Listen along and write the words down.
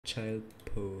Child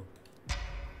Po.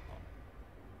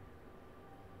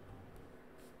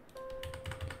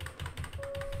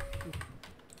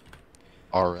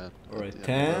 RN. Alright,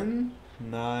 10,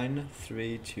 9,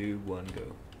 3, 2, 1, go.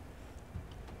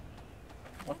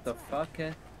 What the fuck?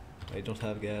 I don't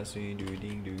have gas. Ding,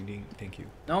 ding, ding, ding. Thank you.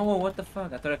 No, what the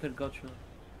fuck? I thought I could go through.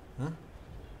 Huh?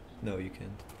 No, you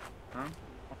can't. Huh?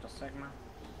 What the segment?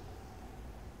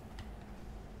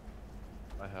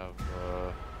 I have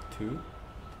 2?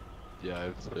 yeah, I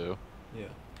have 2.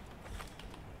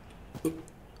 Yeah.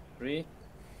 3.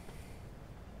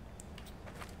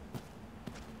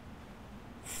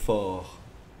 4.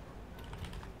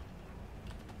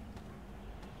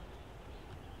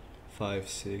 5,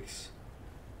 6.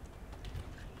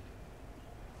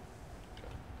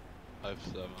 I have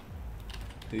 7.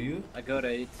 Do you? I got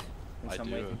 8. I do have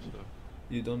 7.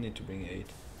 You don't need to bring 8.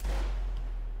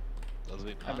 Does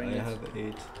he I not? bring I it. have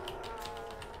 8.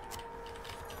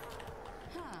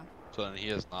 So then he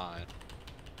has 9.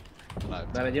 And I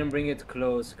have But I 10. didn't bring it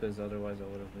close because otherwise I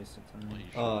would have wasted Well, time. you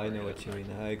Oh, should I bring know it what you back.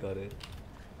 mean. I got it.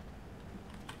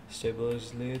 Stable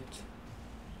is lit.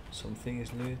 Something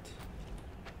is lit.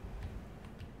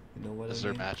 You know what Is I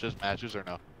there mean? matches or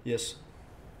no? Yes.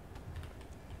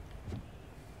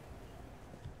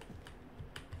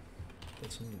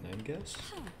 That's only 9 gas?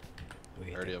 I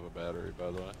Wait. already have a battery,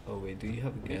 by the way. Oh wait, do you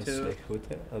have a Me gas too. like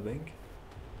hotel? A bank?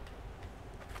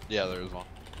 Yeah, there is one.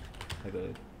 I got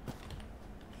it.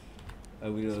 I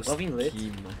will Loving lit.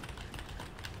 scheme.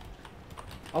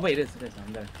 Oh wait, it is.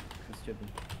 I'm there. I'm stupid.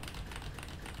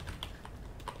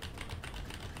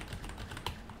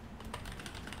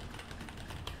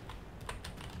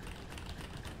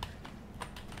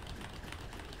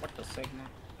 What the segment?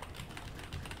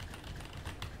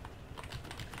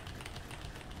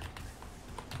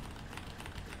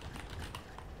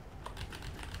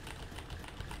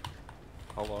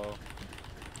 Hello.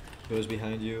 He was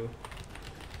behind you.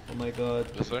 Oh my god.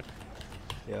 Is there?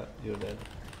 Yeah, you're dead.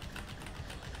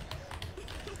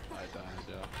 I died,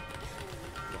 yeah.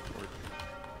 Don't worry.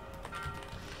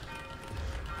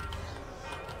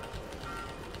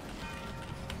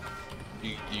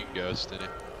 You can ghost in it.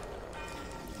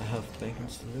 I have bank and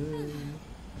saloon.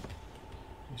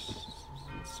 It's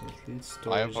not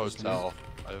lit. I have Storage is hotel.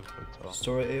 I have hotel. lit.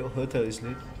 Storage hotel is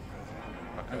lit. Okay,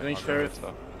 I'm going I'll go sheriff.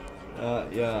 hotel.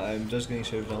 Yeah, I'm just getting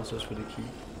sheriff downstairs for the key.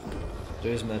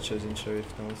 There is matches in sheriff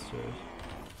downstairs.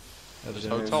 I have Is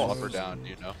generators. hotel up or down, do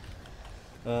you know?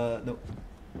 No.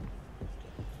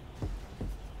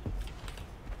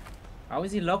 How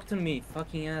is he locked on me?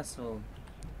 Fucking asshole.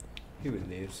 He will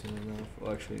leave soon enough.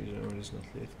 Oh, actually, general is not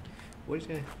lit. What is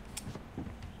it?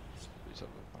 Please have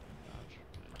a fucking match.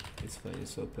 It's fine,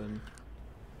 it's open.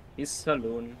 He's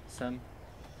saloon, Sam.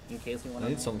 In case you I wanna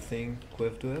need know. something.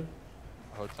 Quiv to have?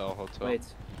 Hotel. Wait.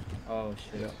 Oh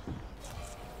shit. Yeah.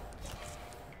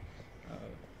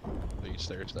 Are you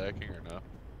stair stacking or no?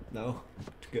 No.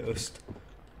 Ghost.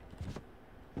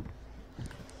 I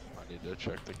need to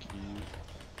check the keys.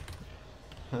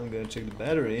 I'm gonna check the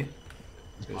battery.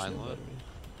 Is There's mine no lit?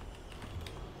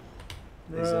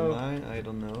 battery. Is it Bro. mine? I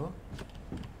don't know.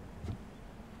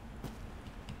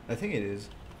 I think it is.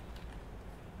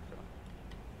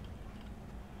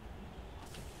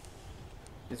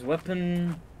 His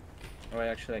weapon. Oh,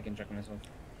 actually, I can check myself.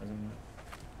 Doesn't matter.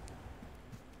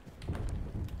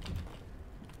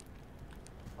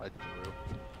 I threw.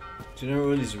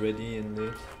 General is ready and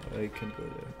lit. I can go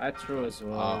there. I threw as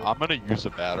well. I'm gonna use a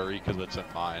battery because it's in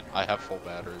mine. I have full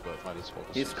battery, but might as well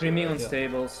just He's use screaming it. on Yeah.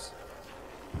 stables.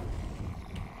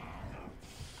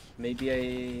 Maybe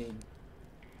I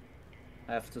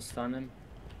have to stun him.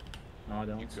 No, I You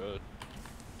don't. could.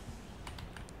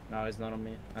 No, it's not on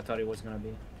me. I thought it was gonna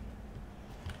be.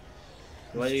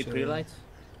 Do I Just need chill. pre-light?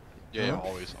 Yeah, yeah, Huh?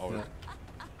 always. Yeah.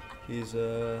 He's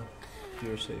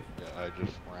you're safe. Yeah, I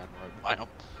just ran right by him.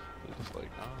 It's just like,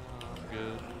 I'm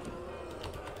good.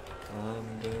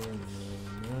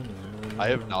 I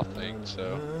have nothing,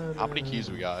 so how many keys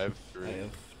we got? I have 3. I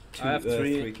have I have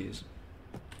 3. 3 keys.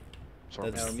 So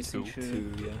I'm That's we're missing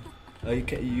 2. 2, yeah.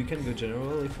 You can go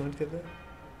general if you want to get there.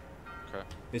 Okay.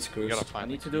 It's We gotta cursed. I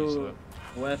find need the to keys, do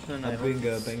weapon. I I'm hope doing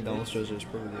it's bank lit. downstairs. There's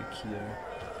probably a key there.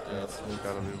 Yeah, that's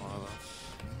gotta be one of them.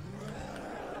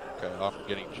 Okay, I'm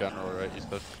getting general, right? You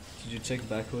said? Did you check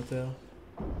back hotel?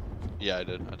 Yeah, I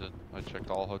did. I checked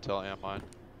all hotel and mine.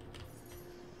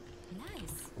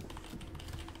 Nice.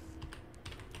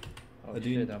 Oh do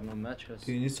you- shit, I have no matches.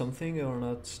 Do you need something or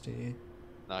not, Steve?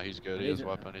 No, he's good. I He has need-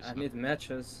 weapon. He's I good. need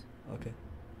matches. Okay.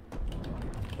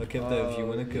 Okay, if you Oh,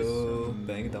 wanna he's, go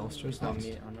bank downstairs Not next.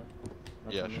 me, oh no.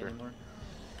 Not Yeah, for me sure. anymore.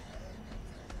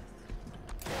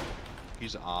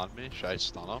 He's on me. Should I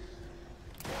stun him?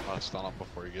 I'm gonna stun him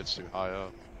before he gets too high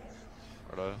up.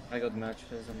 Or I got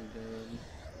matches, I'm good.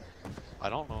 I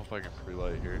don't know if I can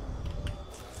pre-light here.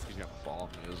 He's gonna follow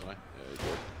me, isn't he? Yeah, he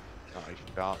did. No, he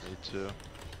got me too.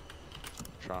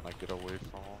 Trying to get away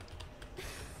from him.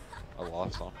 I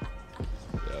lost him.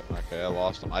 Yeah, okay, I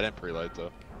lost him. I didn't pre-light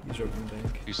though. He's dropping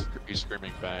bank. He's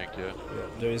screaming bank, yeah. Yeah,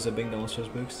 there is a big downstairs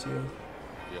boost here.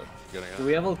 Yep, getting it. Do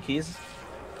we have all keys?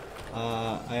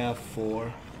 I have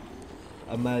 4.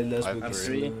 My last I have book is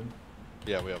 3. Saloon.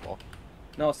 Yeah, we have all.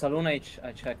 No, Saloon I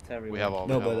checked everywhere. We have all.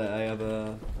 No, we have but all. I have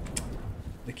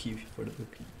the key for the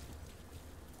book.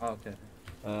 Oh, okay.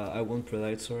 I won't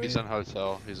pre-light, sorry. He's in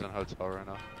hotel. He's in hotel right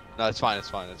now. No, it's fine. It's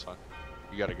fine. It's fine.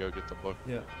 You gotta go get the book.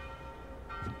 Yeah.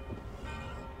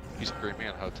 He's screaming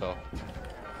in hotel.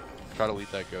 Try to lead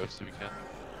that ghost if you can.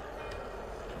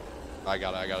 I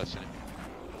got it, Cindy.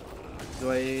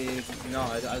 Do I... No,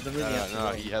 I don't really have to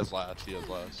No, go. he has last,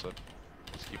 so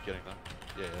just keep getting them.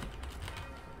 Yeah, yeah.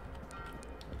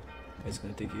 It's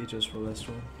gonna take ages for last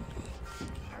one.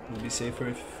 It would be safer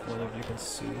if one of you can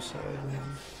suicide. Maybe.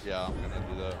 Yeah, I'm gonna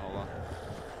do that, hold on.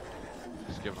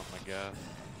 Just giving him my gas.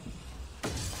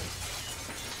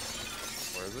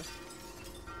 Where is it?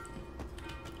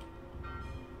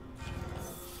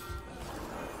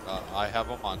 I have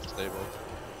him on stable.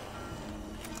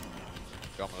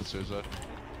 I'm gonna suicide.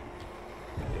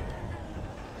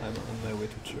 I'm on my way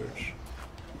to church.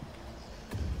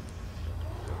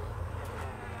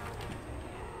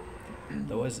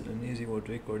 That was an easy world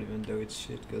record, even though it's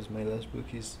shit, because my last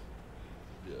book is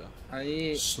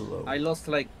Yeah. slow. I lost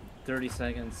like 30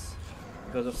 seconds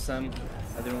because of Sam.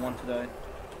 I didn't want to die.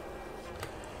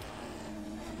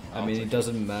 I mean, it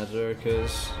doesn't matter,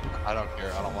 because... I don't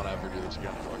care, I don't want to ever do this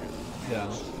again. Fuck it. Yeah.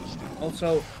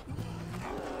 Also,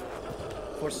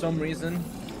 for some reason,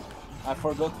 I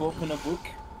forgot to open a book,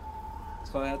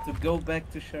 so I had to go back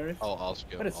to Sheriff. I'll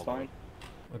skip. But it's I'll fine.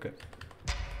 Okay.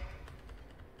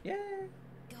 Yeah.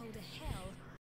 Go to hell